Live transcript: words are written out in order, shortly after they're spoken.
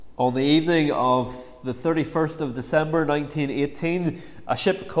On the evening of the 31st of December 1918, a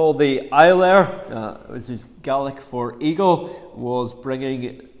ship called the Islair, which is Gaelic for eagle, was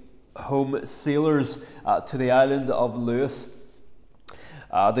bringing home sailors to the island of Lewis.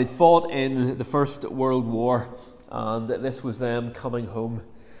 They'd fought in the First World War, and this was them coming home.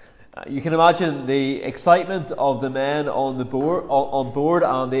 You can imagine the excitement of the men on board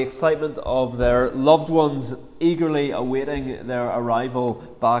and the excitement of their loved ones eagerly awaiting their arrival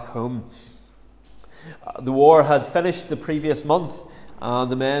back home. The war had finished the previous month,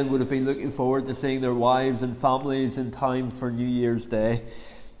 and the men would have been looking forward to seeing their wives and families in time for New Year's Day.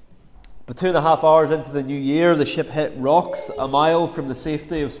 But 2.5 hours into the new year, the ship hit rocks a mile from the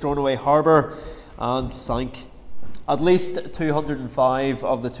safety of Stornoway Harbour and sank. At least 205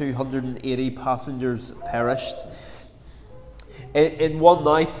 of the 280 passengers perished. In one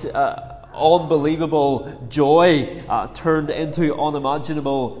night, unbelievable joy turned into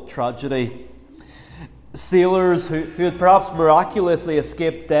unimaginable tragedy. Sailors who had perhaps miraculously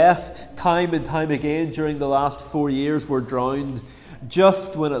escaped death time and time again during the last 4 years were drowned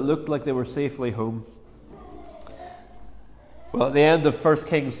just when it looked like they were safely home. Well, at the end of 1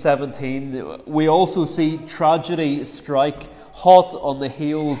 Kings 17, we also see tragedy strike hot on the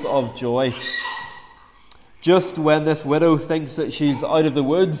heels of joy. Just when this widow thinks that she's out of the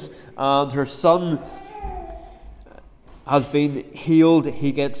woods and her son has been healed,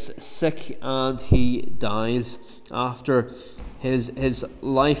 he gets sick and he dies after his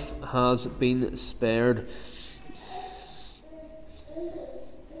life has been spared.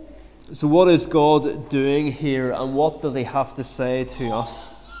 So what is God doing here, and what does he have to say to us?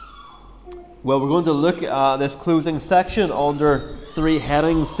 Well, we're going to look at this closing section under 3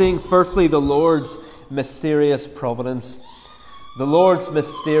 headings, seeing firstly the Lord's mysterious providence. The Lord's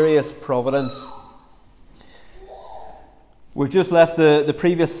mysterious providence. We've just left the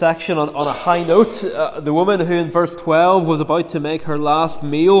previous section on a high note. The woman who in verse 12 was about to make her last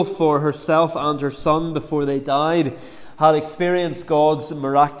meal for herself and her son before they died had experienced God's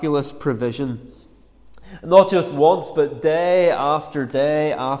miraculous provision. Not just once, but day after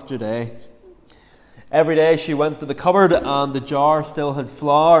day after day. Every day she went to the cupboard and the jar still had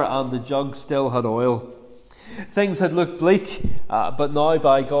flour and the jug still had oil. Things had looked bleak, but now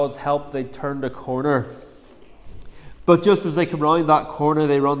by God's help they'd turned a corner. But just as they come round that corner,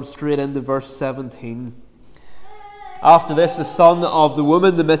 they run straight into verse 17. After this, the son of the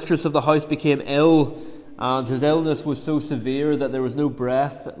woman, the mistress of the house, became ill, and his illness was so severe that there was no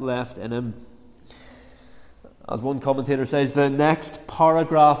breath left in him. As one commentator says, the next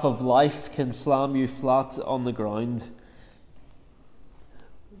paragraph of life can slam you flat on the ground.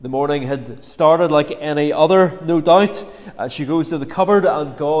 The morning had started like any other, no doubt. She goes to the cupboard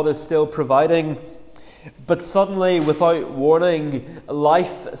and God is still providing. But suddenly, without warning,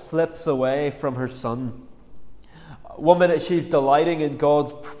 life slips away from her son. One minute she's delighting in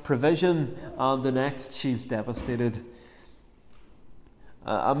God's provision, and the next she's devastated.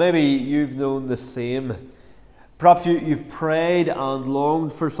 And maybe you've known the same. Perhaps you've prayed and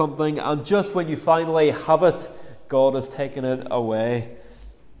longed for something, and just when you finally have it, God has taken it away.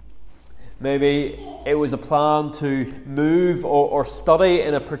 Maybe it was a plan to move or study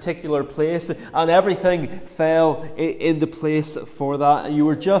in a particular place, and everything fell into place for that. And you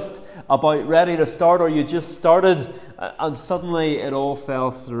were just about ready to start, or you just started, and suddenly it all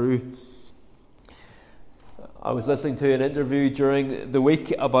fell through. I was listening to an interview during the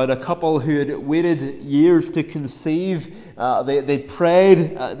week about a couple who had waited years to conceive. They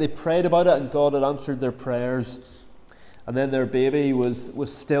prayed about it, and God had answered their prayers. And then their baby was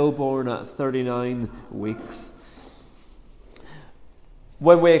stillborn at 39 weeks.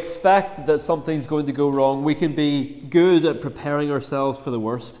 When we expect that something's going to go wrong, we can be good at preparing ourselves for the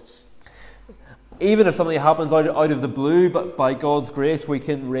worst. Even if something happens out of the blue, but by God's grace, we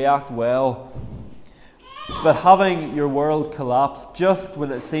can react well. But having your world collapse just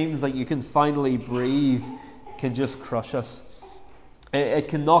when it seems like you can finally breathe can just crush us. It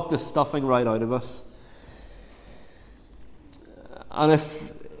can knock the stuffing right out of us. And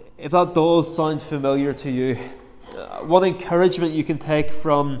if that does sound familiar to you, one encouragement you can take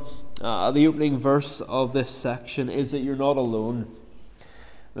from the opening verse of this section is that you're not alone.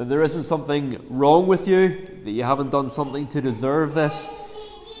 That there isn't something wrong with you, that you haven't done something to deserve this.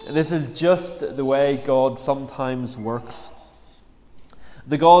 And this is just the way God sometimes works.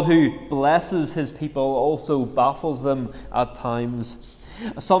 The God who blesses his people also baffles them at times,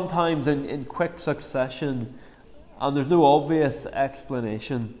 sometimes in quick succession, and there's no obvious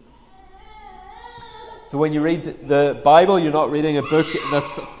explanation. So when you read the Bible, you're not reading a book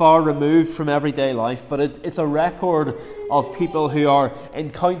that's far removed from everyday life, but it's a record of people who are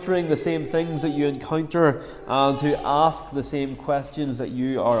encountering the same things that you encounter and who ask the same questions that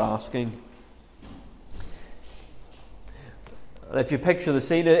you are asking. And if you picture the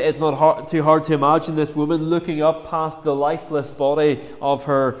scene, it's not too hard to imagine this woman looking up past the lifeless body of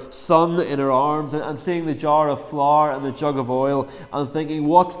her son in her arms and seeing the jar of flour and the jug of oil and thinking,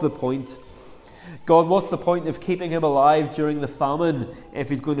 what's the point? God, what's the point of keeping him alive during the famine if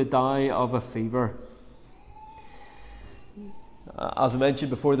he's going to die of a fever? As I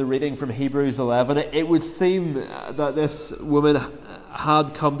mentioned before the reading from Hebrews 11, it would seem that this woman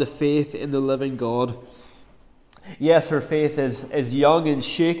had come to faith in the living God. Yes, her faith is young and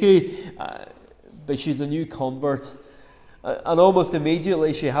shaky, but she's a new convert. And almost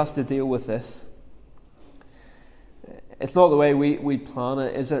immediately she has to deal with this. It's not the way we plan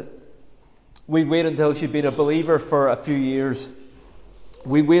it, is it? We'd wait until she'd been a believer for a few years.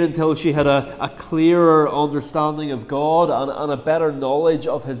 We'd wait until she had a clearer understanding of God and a better knowledge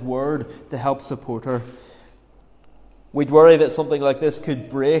of His Word to help support her. We'd worry that something like this could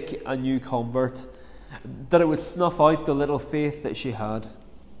break a new convert, that it would snuff out the little faith that she had.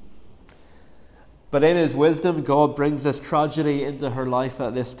 But in His wisdom, God brings this tragedy into her life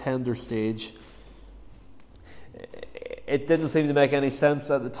at this tender stage. It didn't seem to make any sense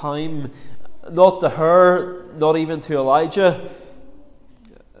at the time, not to her, not even to Elijah.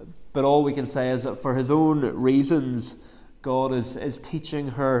 But all we can say is that for His own reasons, God is teaching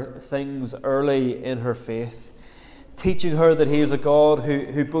her things early in her faith. Teaching her that He is a God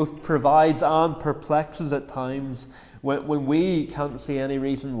who both provides and perplexes at times when we can't see any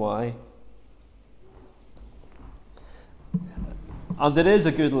reason why. And it is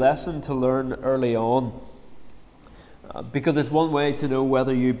a good lesson to learn early on, because it's one way to know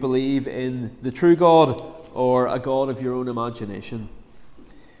whether you believe in the true God or a God of your own imagination.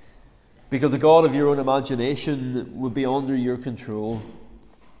 Because the God of your own imagination would be under your control.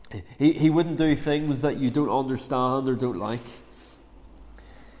 He wouldn't do things that you don't understand or don't like.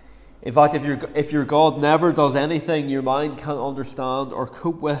 In fact, if your God never does anything your mind can't understand or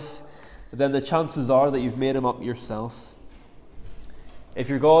cope with, then the chances are that you've made Him up yourself. If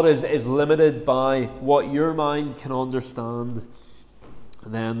your God is limited by what your mind can understand,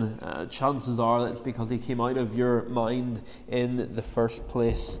 then chances are that it's because He came out of your mind in the first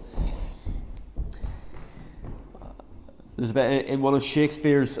place. There's a bit in one of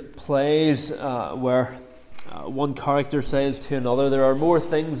Shakespeare's plays where one character says to another, "There are more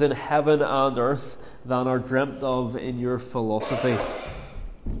things in heaven and earth than are dreamt of in your philosophy."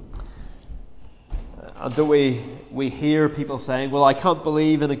 And don't we hear people saying, "Well, I can't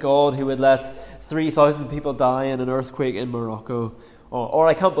believe in a God who would let 3,000 people die in an earthquake in Morocco," or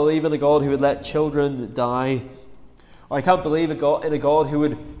 "I can't believe in a God who would let children die," or "I can't believe in a God who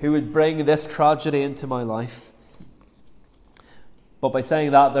would bring this tragedy into my life." But by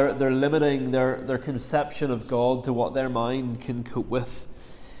saying that, they're limiting their conception of God to what their mind can cope with.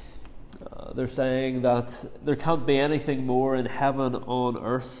 They're saying that there can't be anything more in heaven on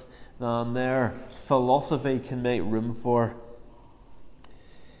earth than their philosophy can make room for.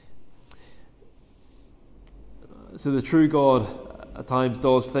 So the true God at times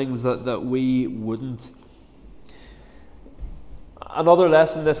does things that we wouldn't. Another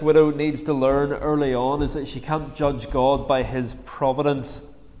lesson this widow needs to learn early on is that she can't judge God by His providence.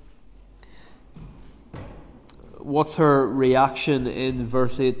 What's her reaction in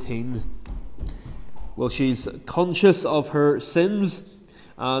verse 18? Well, she's conscious of her sins,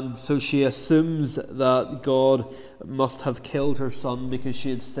 and so she assumes that God must have killed her son because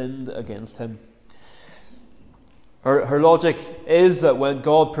she had sinned against Him. Her logic is that when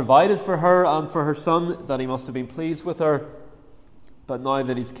God provided for her and for her son, that He must have been pleased with her. But now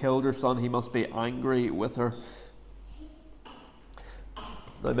that He's killed her son, He must be angry with her.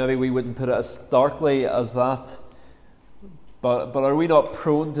 Now, maybe we wouldn't put it as starkly as that, but are we not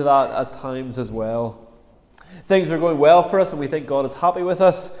prone to that at times as well? Things are going well for us and we think God is happy with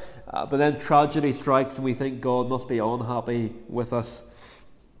us, but then tragedy strikes and we think God must be unhappy with us.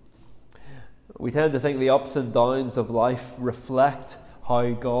 We tend to think the ups and downs of life reflect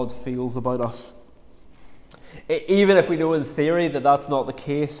how God feels about us. Even if we know in theory that that's not the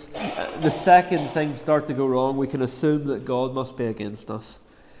case, the second things start to go wrong, we can assume that God must be against us.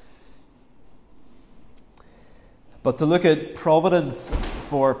 But to look at providence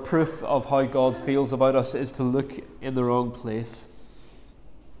for proof of how God feels about us is to look in the wrong place.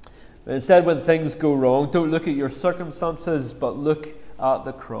 Instead, when things go wrong, don't look at your circumstances, but look at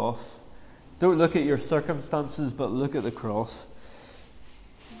the cross. Don't look at your circumstances, but look at the cross.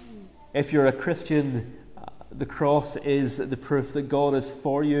 If you're a Christian, The cross is the proof that God is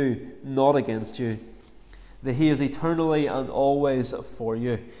for you, not against you. That He is eternally and always for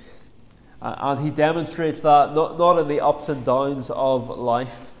you. And He demonstrates that not in the ups and downs of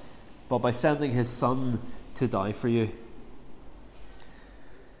life, but by sending His Son to die for you.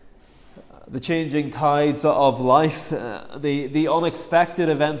 The changing tides of life, the unexpected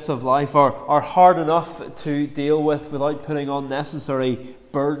events of life are hard enough to deal with without putting unnecessary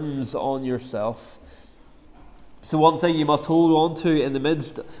burdens on yourself. So one thing you must hold on to in the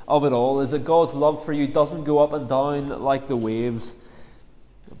midst of it all is that God's love for you doesn't go up and down like the waves,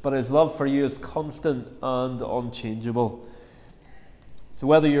 but His love for you is constant and unchangeable. So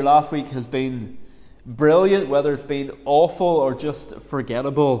whether your last week has been brilliant, whether it's been awful or just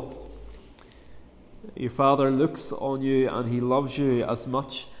forgettable, your Father looks on you and He loves you as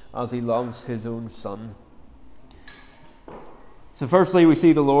much as He loves His own Son. So firstly, we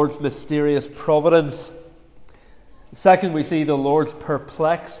see the Lord's mysterious providence. Second, we see the Lord's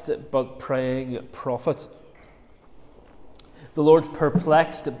perplexed but praying prophet. The Lord's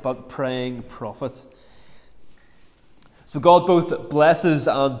perplexed but praying prophet. So God both blesses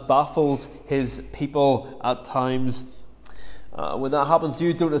and baffles His people at times. When that happens to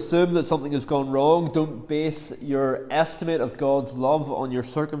you, don't assume that something has gone wrong. Don't base your estimate of God's love on your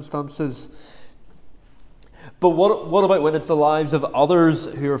circumstances. But what about when it's the lives of others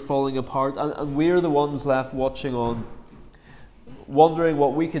who are falling apart and we're the ones left watching on, wondering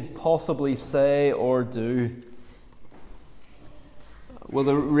what we could possibly say or do? Well,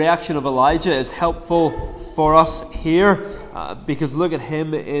 the reaction of Elijah is helpful for us here because look at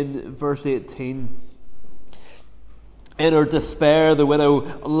him in verse 18. In her despair, the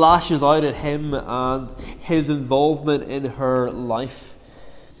widow lashes out at him and his involvement in her life.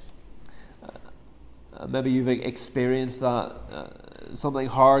 Maybe you've experienced that. Something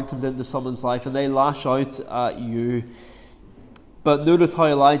hard comes into someone's life and they lash out at you. But notice how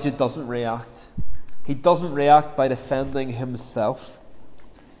Elijah doesn't react. He doesn't react by defending himself.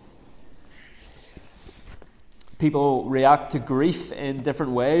 People react to grief in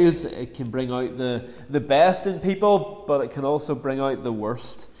different ways. It can bring out the best in people, but it can also bring out the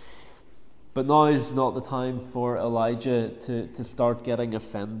worst. But now is not the time for Elijah to start getting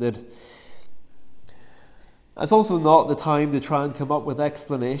offended. It's also not the time to try and come up with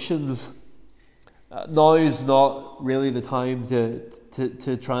explanations. Now is not really the time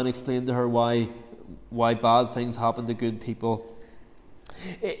to try and explain to her why bad things happen to good people.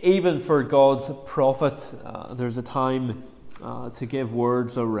 Even for God's prophet, there's a time to give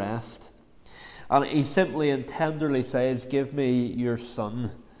words a rest. And he simply and tenderly says, "Give me your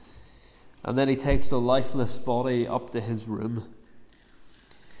son." And then he takes the lifeless body up to his room.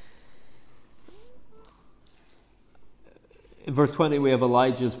 In verse 20 we have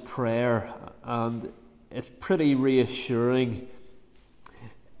Elijah's prayer, and it's pretty reassuring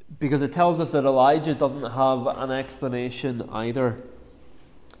because it tells us that Elijah doesn't have an explanation either.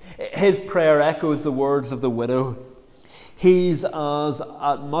 His prayer echoes the words of the widow. He's as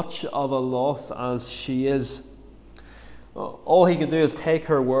at much of a loss as she is. All he can do is take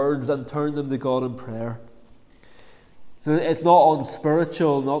her words and turn them to God in prayer. So it's not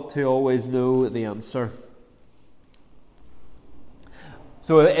unspiritual not to always know the answer.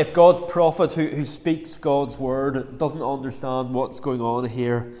 So if God's prophet who speaks God's word doesn't understand what's going on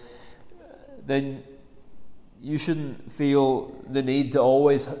here, then you shouldn't feel the need to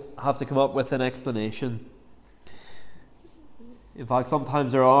always have to come up with an explanation. In fact,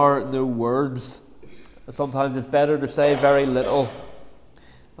 sometimes there are no words. Sometimes it's better to say very little.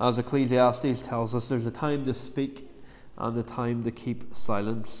 As Ecclesiastes tells us, there's a time to speak and a time to keep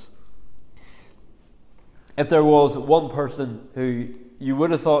silence. If there was one person who you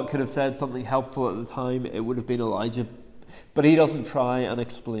would have thought could have said something helpful at the time, it would have been Elijah. But he doesn't try and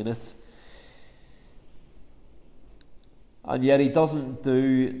explain it. And yet he doesn't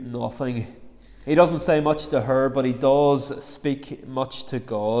do nothing. He doesn't say much to her, but he does speak much to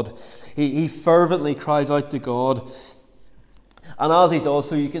God. He fervently cries out to God. And as he does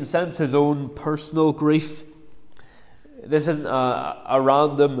so, you can sense his own personal grief. This isn't a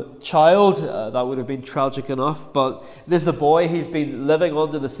random child. That would have been tragic enough. But this is a boy he's been living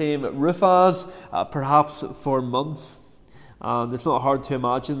under the same roof as, perhaps for months. And it's not hard to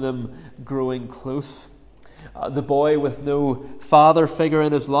imagine them growing close. The boy with no father figure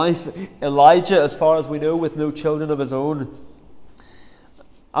in his life. Elijah, as far as we know, with no children of his own.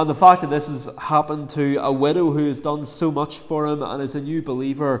 And the fact that this has happened to a widow who has done so much for him and is a new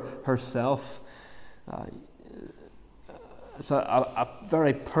believer herself. It's a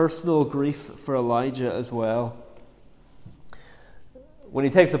very personal grief for Elijah as well. When he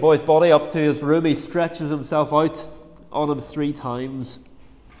takes the boy's body up to his room, he stretches himself out on him 3 times.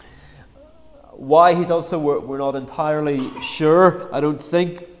 Why he does so, we're not entirely sure, I don't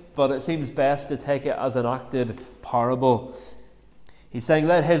think, but it seems best to take it as an acted parable. He's saying,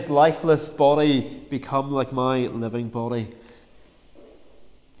 let his lifeless body become like my living body.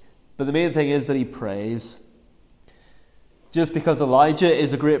 But the main thing is that he prays. Just because Elijah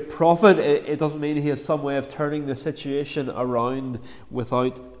is a great prophet, it doesn't mean he has some way of turning the situation around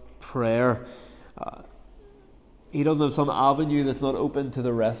without prayer. He doesn't have some avenue that's not open to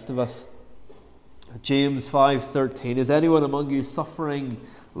the rest of us. James 5:13, is anyone among you suffering?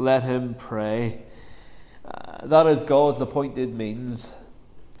 Let him pray. That is God's appointed means.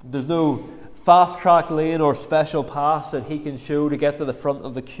 There's no fast track lane or special pass that he can show to get to the front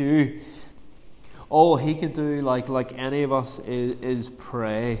of the queue. All he can do, like any of us, is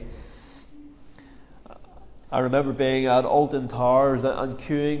pray. I remember being at Alton Towers and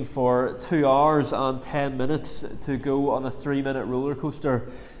queuing for 2 hours and 10 minutes to go on a 3-minute roller coaster.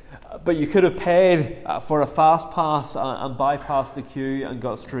 But you could have paid for a fast pass and bypassed the queue and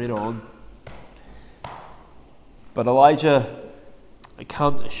got straight on. But Elijah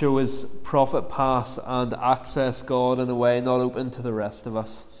can't show his prophet pass and access God in a way not open to the rest of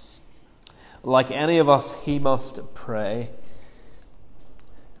us. Like any of us, he must pray.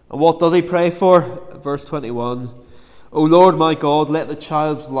 And what does he pray for? Verse 21, O Lord my God, let the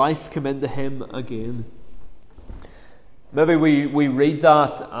child's life come into him again. Maybe we read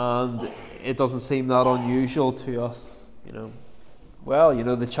that and it doesn't seem that unusual to us. Well,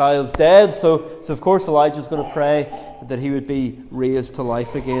 the child's dead, so of course Elijah's going to pray that he would be raised to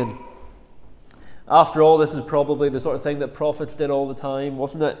life again. After all, this is probably the sort of thing that prophets did all the time,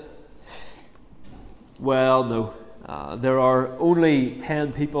 wasn't it? Well, no. There are only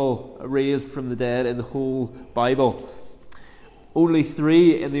 10 people raised from the dead in the whole Bible. Only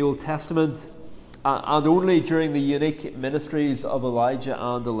 3 in the Old Testament, and only during the unique ministries of Elijah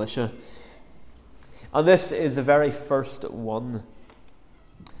and Elisha. And this is the very first one.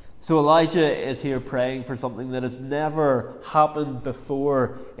 So Elijah is here praying for something that has never happened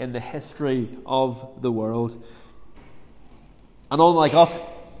before in the history of the world. And unlike us,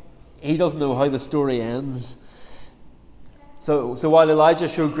 he doesn't know how the story ends. So while Elijah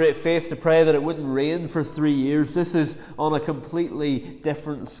showed great faith to pray that it wouldn't rain for 3 years, this is on a completely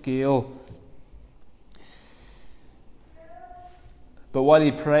different scale. But while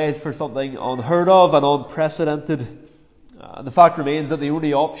he prays for something unheard of and unprecedented, the fact remains that the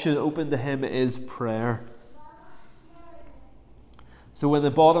only option open to him is prayer. So when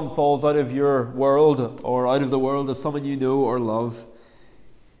the bottom falls out of your world or out of the world of someone you know or love,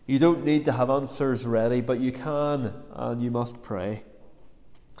 you don't need to have answers ready, but you can and you must pray.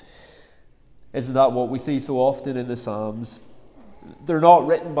 Isn't that what we see so often in the Psalms? They're not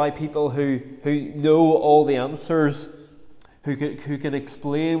written by people who know all the answers, who can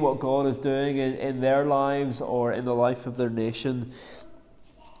explain what God is doing in their lives or in the life of their nation.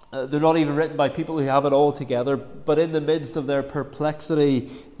 They're not even written by people who have it all together, but in the midst of their perplexity,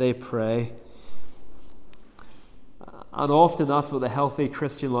 they pray. And often that's what a healthy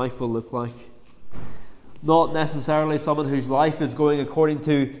Christian life will look like. Not necessarily someone whose life is going according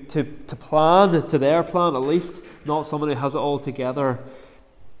to plan, to their plan at least, not someone who has it all together,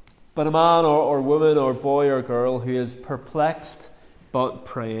 but a man or woman or boy or girl who is perplexed but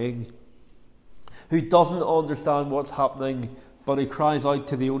praying, who doesn't understand what's happening, but who cries out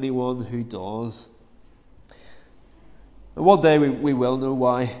to the only one who does. And one day we will know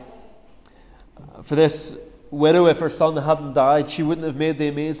why. For this widow, if her son hadn't died, she wouldn't have made the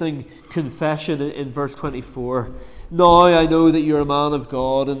amazing confession in verse 24. Now I know that you're a man of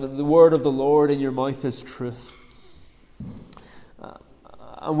God, and that the word of the Lord in your mouth is truth.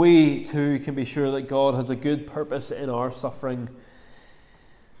 And we too can be sure that God has a good purpose in our suffering.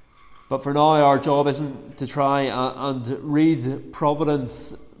 But for now, our job isn't to try and read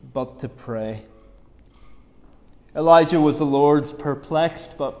providence, but to pray. Elijah was the Lord's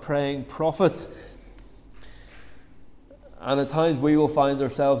perplexed but praying prophet. And at times we will find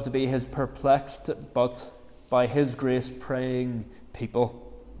ourselves to be his perplexed, but by his grace praying people.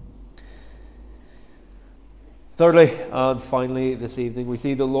 Thirdly, and finally this evening, we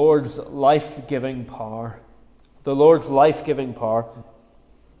see the Lord's life-giving power. The Lord's life-giving power.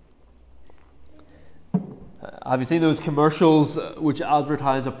 Have you seen those commercials which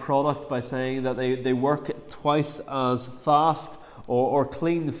advertise a product by saying that they work twice as fast or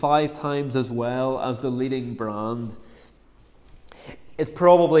clean 5 times as well as the leading brand? It's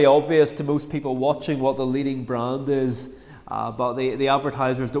probably obvious to most people watching what the leading brand is, but the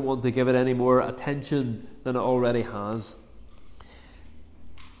advertisers don't want to give it any more attention than it already has.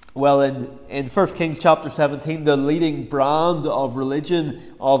 Well, in 1 Kings chapter 17, the leading brand of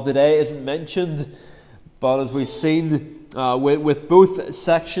religion of the day isn't mentioned. But as we've seen with both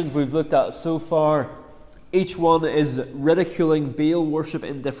sections we've looked at so far, each one is ridiculing Baal worship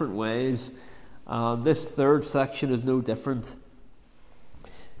in different ways. This third section is no different.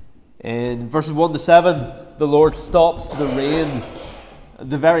 In verses 1 to 7, the Lord stops the rain,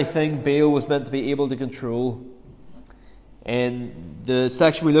 the very thing Baal was meant to be able to control. In the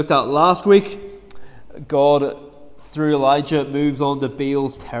section we looked at last week, God, through Elijah, moves on to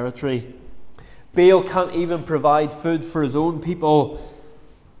Baal's territory. Baal can't even provide food for his own people,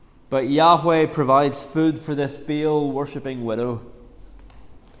 but Yahweh provides food for this Baal-worshipping widow.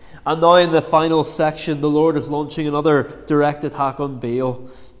 And now in the final section, the Lord is launching another direct attack on Baal.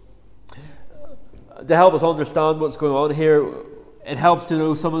 To help us understand what's going on here, it helps to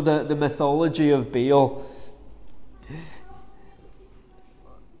know some of the mythology of Baal.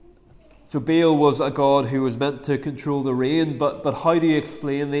 So Baal was a god who was meant to control the rain, but how do you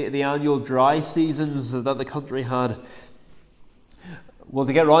explain the annual dry seasons that the country had? Well,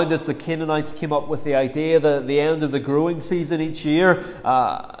 to get around this, the Canaanites came up with the idea that at the end of the growing season each year,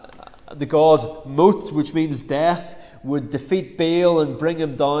 the god Mot, which means death, would defeat Baal and bring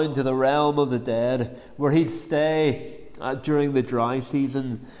him down to the realm of the dead, where he'd stay during the dry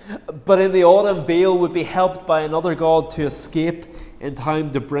season. But in the autumn, Baal would be helped by another god to escape in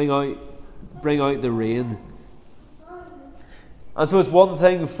time to bring out the rain. And so it's one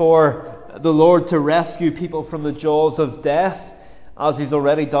thing for the Lord to rescue people from the jaws of death, as he's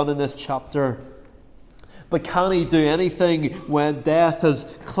already done in this chapter. But can he do anything when death has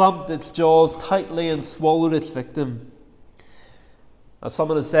clamped its jaws tightly and swallowed its victim? As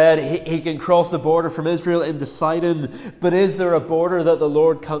someone has said, he can cross the border from Israel into Sidon, but is there a border that the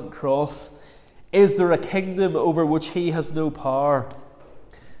Lord can't cross? Is there a kingdom over which he has no power?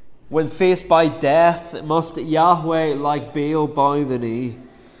 When faced by death, must Yahweh, like Baal, bow the knee?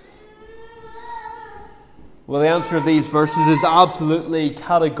 Well, the answer of these verses is absolutely,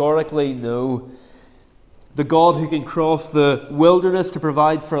 categorically no. The God who can cross the wilderness to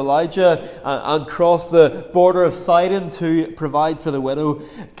provide for Elijah and cross the border of Sidon to provide for the widow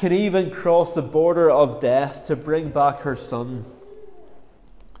can even cross the border of death to bring back her son.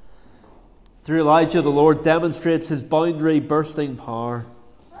 Through Elijah, the Lord demonstrates his boundary-bursting power.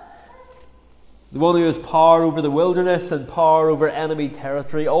 The one who has power over the wilderness and power over enemy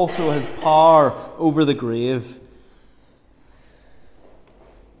territory also has power over the grave.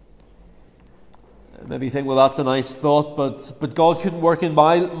 Maybe you think, well, that's a nice thought, but God couldn't work in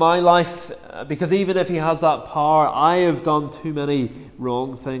my life, because even if he has that power, I have done too many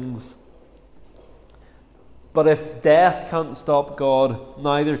wrong things. But if death can't stop God,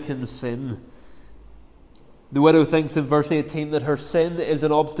 neither can sin. The widow thinks in verse 18 that her sin is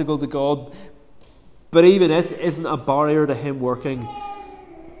an obstacle to God, but even it isn't a barrier to him working.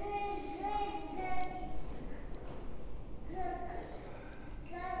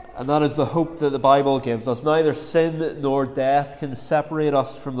 And that is the hope that the Bible gives us. Neither sin nor death can separate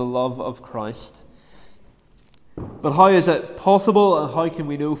us from the love of Christ. But how is it possible, and how can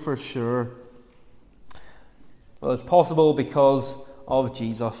we know for sure? Well, it's possible because of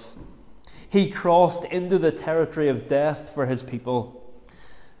Jesus. He crossed into the territory of death for his people.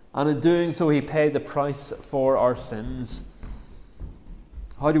 And in doing so, he paid the price for our sins.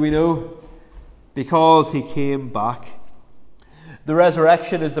 How do we know? Because he came back. The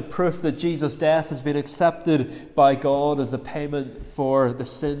resurrection is the proof that Jesus' death has been accepted by God as a payment for the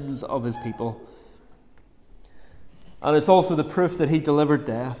sins of his people. And it's also the proof that he delivered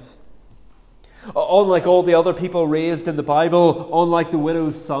death. Unlike all the other people raised in the Bible, unlike the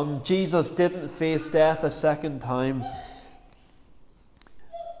widow's son, Jesus didn't face death a second time.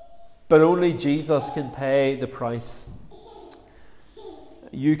 But only Jesus can pay the price.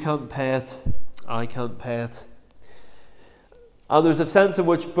 You can't pay it. I can't pay it. And there's a sense in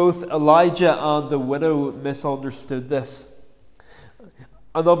which both Elijah and the widow misunderstood this.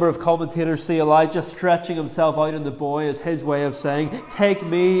 A number of commentators see Elijah stretching himself out in the boy as his way of saying, "Take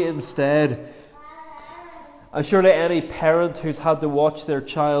me instead." And surely any parent who's had to watch their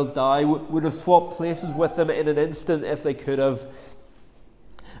child die would have swapped places with them in an instant if they could have.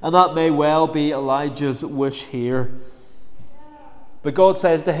 And that may well be Elijah's wish here. But God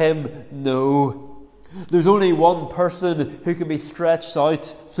says to him, no. There's only one person who can be stretched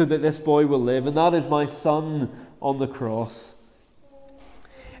out so that this boy will live, and that is my son on the cross.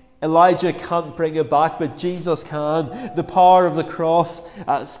 Elijah can't bring it back, but Jesus can. The power of the cross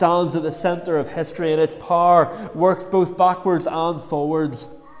stands at the centre of history, and its power works both backwards and forwards.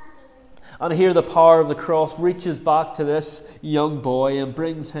 And here the power of the cross reaches back to this young boy and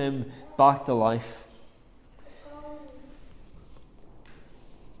brings him back to life.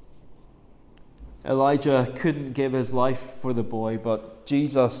 Elijah couldn't give his life for the boy, but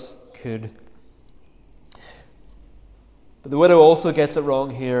Jesus could. But the widow also gets it wrong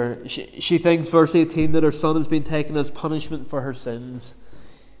here. She thinks, verse 18, that her son has been taken as punishment for her sins.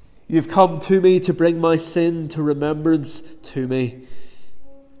 You've come to me to bring my sin to remembrance to me.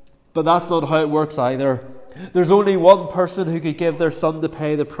 But that's not how it works either. There's only one person who could give their son to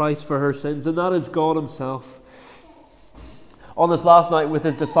pay the price for her sins, and that is God himself. On this last night with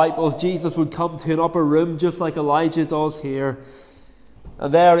his disciples, Jesus would come to an upper room just like Elijah does here.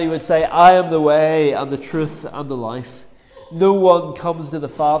 And there he would say, I am the way and the truth and the life. No one comes to the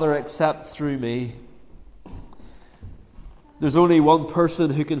Father except through me. There's only one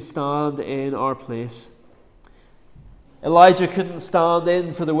person who can stand in our place. Elijah couldn't stand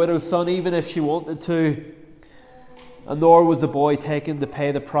in for the widow's son even if she wanted to. And nor was the boy taken to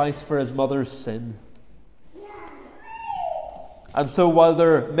pay the price for his mother's sin. And so while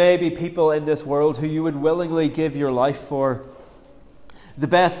there may be people in this world who you would willingly give your life for, the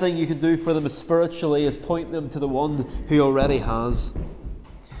best thing you can do for them spiritually is point them to the one who already has.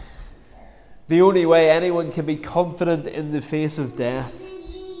 The only way anyone can be confident in the face of death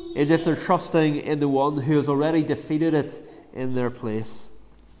is if they're trusting in the one who has already defeated it in their place.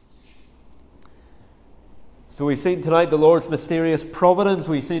 So we've seen tonight the Lord's mysterious providence,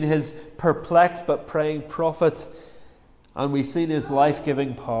 we've seen his perplexed but praying prophet, and we've seen his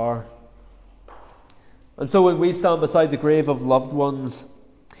life-giving power. And so when we stand beside the grave of loved ones,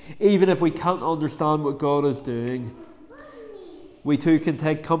 even if we can't understand what God is doing, we too can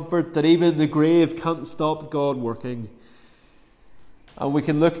take comfort that even the grave can't stop God working. And we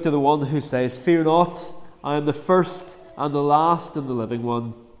can look to the one who says, fear not, I am the first and the last and the living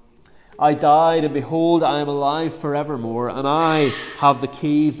one. I died, and behold, I am alive forevermore, and I have the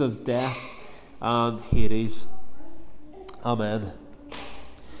keys of death and Hades. Amen.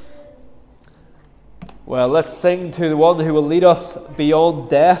 Well, let's sing to the one who will lead us beyond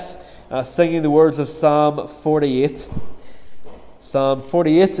death, singing the words of Psalm 48. Psalm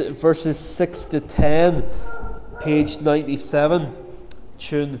 48, verses 6 to 10, page 97,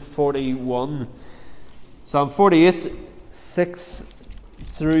 tune 41. Psalm 48, 6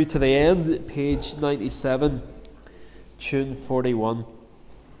 through to the end, page 97, tune 41.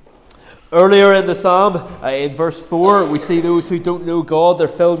 Earlier in the psalm, in verse 4, we see those who don't know God. They're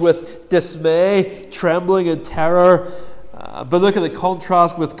filled with dismay, trembling and terror. But look at the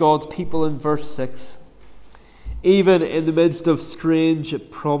contrast with God's people in verse 6. Even in the midst of strange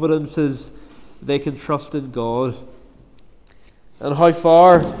providences, they can trust in God. And how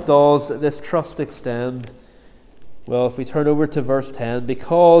far does this trust extend? Well, if we turn over to verse 10,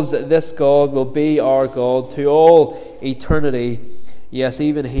 because this God will be our God to all eternity, yes,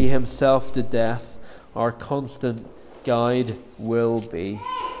 even he himself to death, our constant guide will be.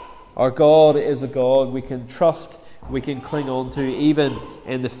 Our God is a God we can trust, we can cling on to, even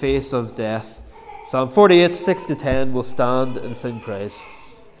in the face of death. Psalm 48, 6 to 10, will stand and sing praise.